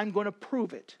minutes, I'm going to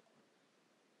prove it.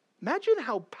 Imagine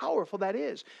how powerful that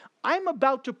is. I'm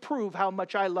about to prove how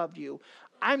much I love you.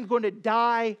 I'm going to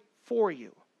die for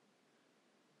you.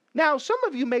 Now, some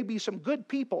of you may be some good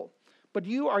people, but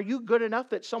are you good enough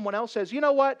that someone else says, you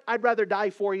know what, I'd rather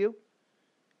die for you?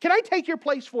 Can I take your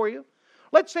place for you?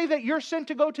 Let's say that you're sent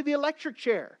to go to the electric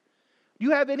chair. Do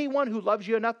you have anyone who loves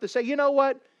you enough to say, you know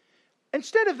what,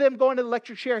 instead of them going to the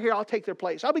electric chair here, I'll take their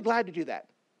place. I'll be glad to do that.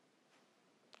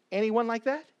 Anyone like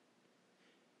that?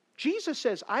 Jesus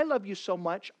says, I love you so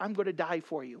much, I'm going to die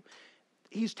for you.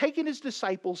 He's taken his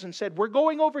disciples and said, we're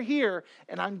going over here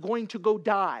and I'm going to go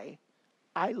die.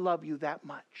 I love you that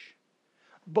much.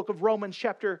 Book of Romans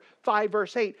chapter 5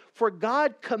 verse 8. For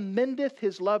God commendeth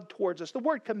his love towards us. The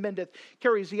word commendeth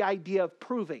carries the idea of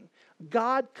proving.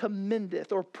 God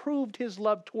commendeth or proved his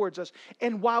love towards us.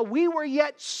 And while we were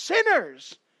yet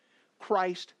sinners,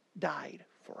 Christ died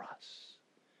for us.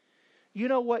 You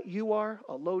know what you are?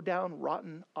 A low down,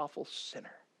 rotten, awful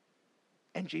sinner.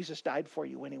 And Jesus died for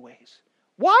you anyways.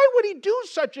 Why would he do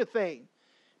such a thing?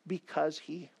 Because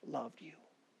he loved you.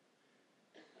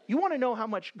 You want to know how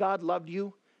much God loved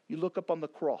you? You look up on the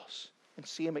cross and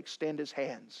see him extend his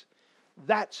hands.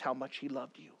 That's how much he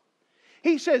loved you.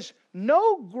 He says,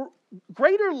 no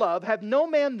greater love hath no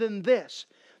man than this,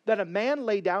 that a man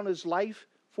lay down his life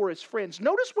for his friends.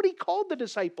 Notice what he called the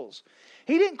disciples.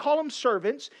 He didn't call them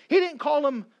servants. He didn't call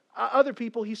them other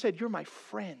people. He said, you're my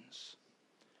friends.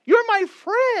 You're my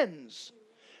friends.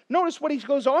 Notice what he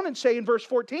goes on and say in verse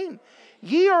 14.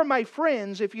 Ye are my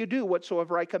friends if you do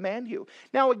whatsoever I command you.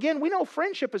 Now again, we know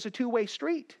friendship is a two-way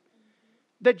street.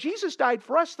 That Jesus died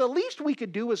for us, the least we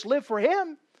could do is live for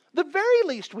him. The very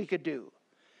least we could do.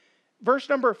 Verse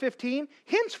number 15.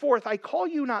 Henceforth I call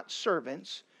you not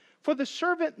servants, for the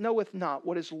servant knoweth not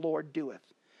what his Lord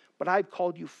doeth. But I have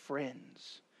called you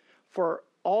friends. For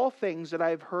all things that I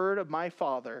have heard of my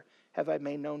Father have I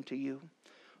made known to you.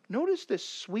 Notice this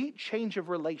sweet change of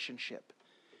relationship.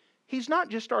 He's not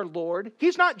just our Lord.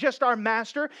 He's not just our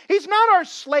master. He's not our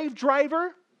slave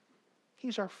driver.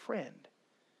 He's our friend.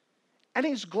 And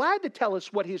he's glad to tell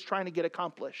us what he's trying to get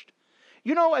accomplished.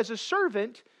 You know, as a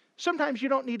servant, sometimes you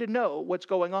don't need to know what's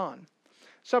going on.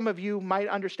 Some of you might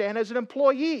understand as an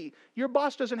employee, your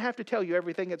boss doesn't have to tell you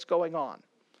everything that's going on.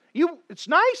 It's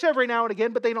nice every now and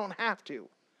again, but they don't have to.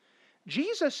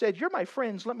 Jesus said, you're my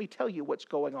friends, let me tell you what's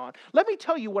going on. Let me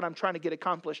tell you what I'm trying to get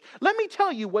accomplished. Let me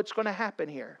tell you what's going to happen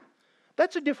here.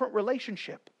 That's a different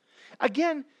relationship.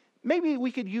 Again, maybe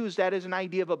we could use that as an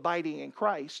idea of abiding in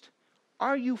Christ.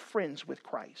 Are you friends with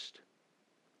Christ?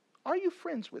 Are you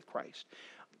friends with Christ?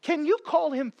 Can you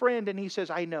call him friend and he says,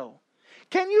 I know?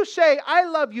 Can you say, I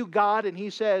love you, God, and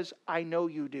he says, I know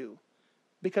you do?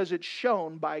 Because it's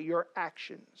shown by your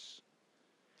actions.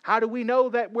 How do we know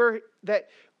that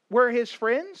we're his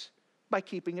friends? By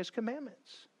keeping his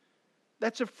commandments.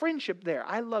 That's a friendship there.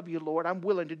 I love you, Lord. I'm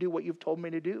willing to do what you've told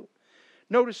me to do.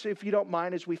 Notice, if you don't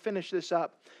mind, as we finish this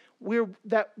up,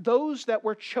 those that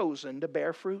were chosen to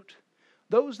bear fruit.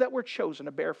 Those that were chosen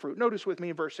to bear fruit. Notice with me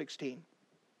in verse 16.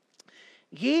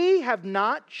 Ye have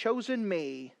not chosen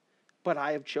me, but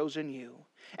I have chosen you,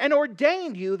 and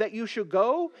ordained you that you should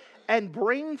go and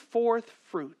bring forth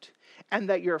fruit, and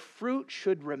that your fruit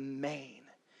should remain.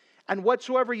 And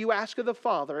whatsoever you ask of the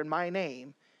Father in my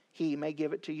name, he may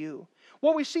give it to you.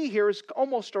 What we see here is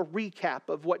almost a recap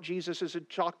of what Jesus has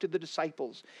talked to the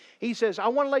disciples. He says, I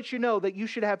want to let you know that you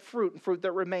should have fruit and fruit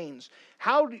that remains.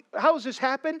 How does this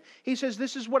happen? He says,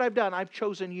 this is what I've done. I've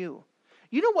chosen you.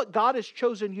 You know what God has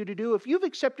chosen you to do? If you've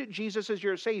accepted Jesus as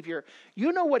your Savior,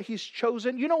 you know what he's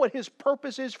chosen. You know what his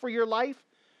purpose is for your life?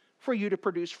 For you to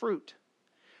produce fruit.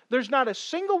 There's not a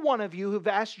single one of you who've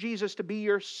asked Jesus to be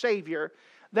your Savior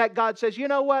that God says, you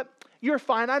know what? You're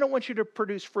fine. I don't want you to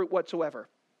produce fruit whatsoever.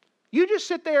 You just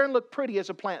sit there and look pretty as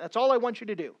a plant. That's all I want you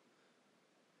to do.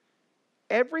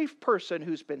 Every person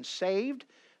who's been saved,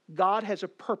 God has a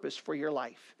purpose for your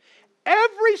life.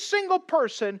 Every single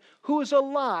person who is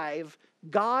alive,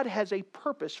 God has a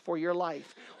purpose for your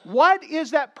life. What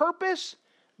is that purpose?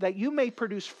 That you may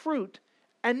produce fruit,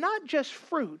 and not just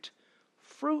fruit,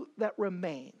 fruit that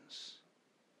remains.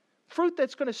 fruit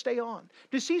that's going to stay on.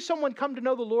 To see someone come to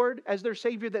know the Lord as their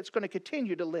Savior that's going to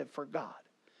continue to live for God.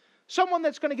 Someone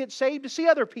that's going to get saved to see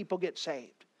other people get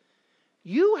saved.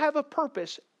 You have a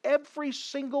purpose, every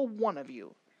single one of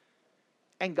you.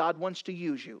 And God wants to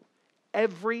use you.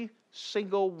 Every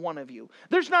single one of you.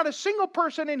 There's not a single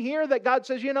person in here that God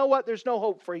says, you know what, there's no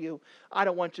hope for you. I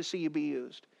don't want to see you be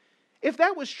used. If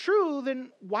that was true,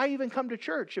 then why even come to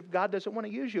church if God doesn't want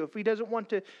to use you, if He doesn't want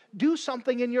to do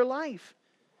something in your life?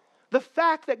 The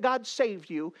fact that God saved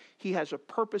you, He has a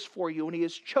purpose for you, and He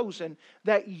has chosen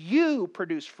that you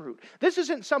produce fruit. This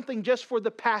isn't something just for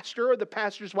the pastor or the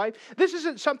pastor's wife. This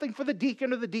isn't something for the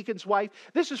deacon or the deacon's wife.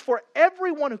 This is for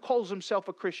everyone who calls himself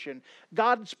a Christian.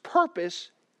 God's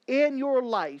purpose in your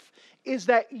life is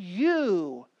that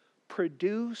you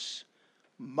produce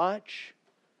much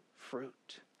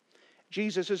fruit.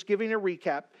 Jesus is giving a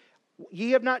recap.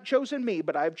 Ye have not chosen me,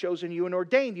 but I have chosen you and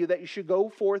ordained you that you should go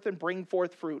forth and bring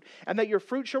forth fruit, and that your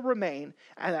fruit shall remain,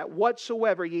 and that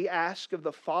whatsoever ye ask of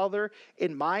the Father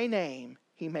in my name,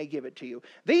 He may give it to you.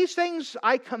 These things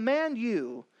I command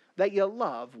you, that you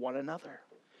love one another.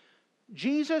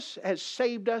 Jesus has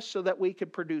saved us so that we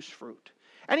could produce fruit.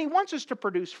 And He wants us to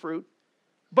produce fruit,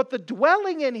 but the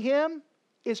dwelling in Him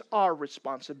is our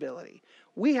responsibility.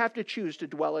 We have to choose to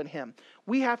dwell in Him.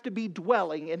 We have to be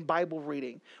dwelling in Bible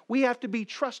reading. We have to be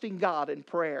trusting God in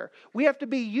prayer. We have to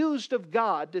be used of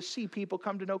God to see people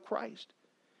come to know Christ.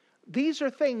 These are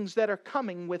things that are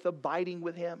coming with abiding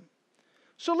with Him.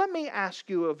 So let me ask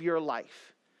you of your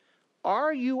life.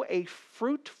 Are you a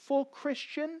fruitful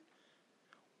Christian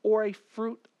or a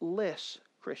fruitless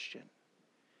Christian?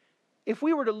 If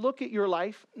we were to look at your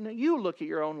life, you look at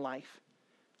your own life.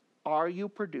 Are you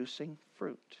producing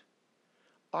fruit?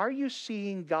 Are you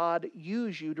seeing God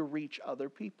use you to reach other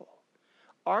people?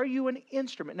 Are you an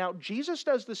instrument? Now, Jesus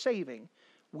does the saving.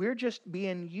 We're just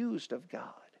being used of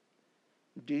God.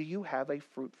 Do you have a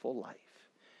fruitful life?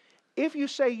 If you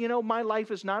say, you know, my life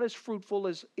is not as fruitful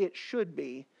as it should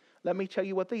be, let me tell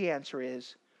you what the answer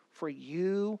is. For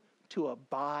you to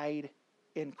abide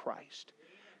in Christ.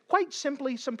 Quite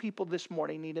simply, some people this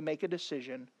morning need to make a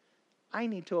decision. I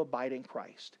need to abide in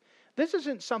Christ. This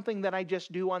isn't something that I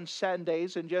just do on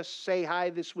Sundays and just say, hi,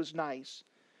 this was nice.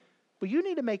 But you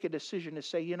need to make a decision to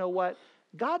say, you know what?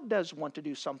 God does want to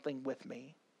do something with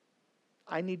me.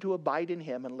 I need to abide in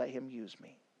Him and let Him use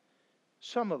me.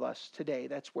 Some of us today,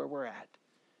 that's where we're at.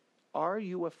 Are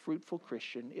you a fruitful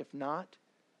Christian? If not,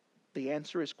 the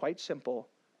answer is quite simple.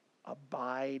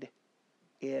 Abide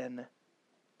in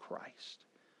Christ.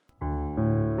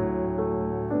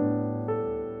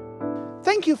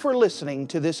 Thank you for listening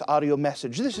to this audio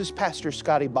message. This is Pastor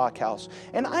Scotty Bachhaus,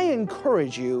 and I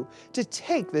encourage you to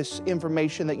take this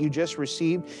information that you just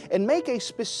received and make a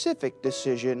specific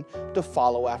decision to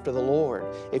follow after the Lord.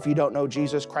 If you don't know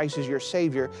Jesus Christ as your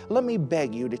Savior, let me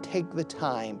beg you to take the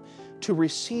time to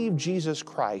receive Jesus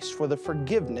Christ for the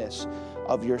forgiveness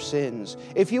of your sins.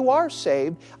 If you are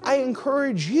saved, I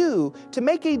encourage you to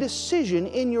make a decision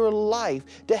in your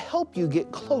life to help you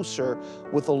get closer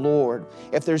with the Lord.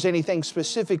 If there's anything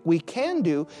specific we can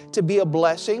do to be a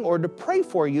blessing or to pray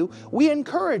for you, we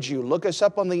encourage you. Look us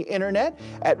up on the internet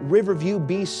at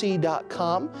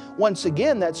riverviewbc.com. Once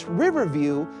again, that's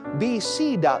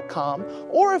riverviewbc.com.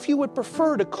 Or if you would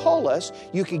prefer to call us,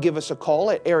 you could give us a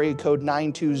call at area code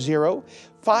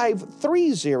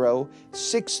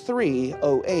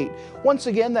 920-530-6308. Once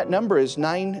again, that number is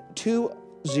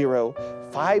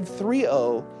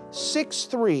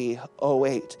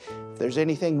 920-530-6308. If there's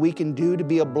anything we can do to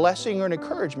be a blessing or an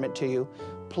encouragement to you,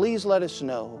 please let us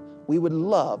know. We would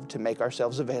love to make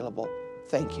ourselves available.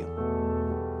 Thank you.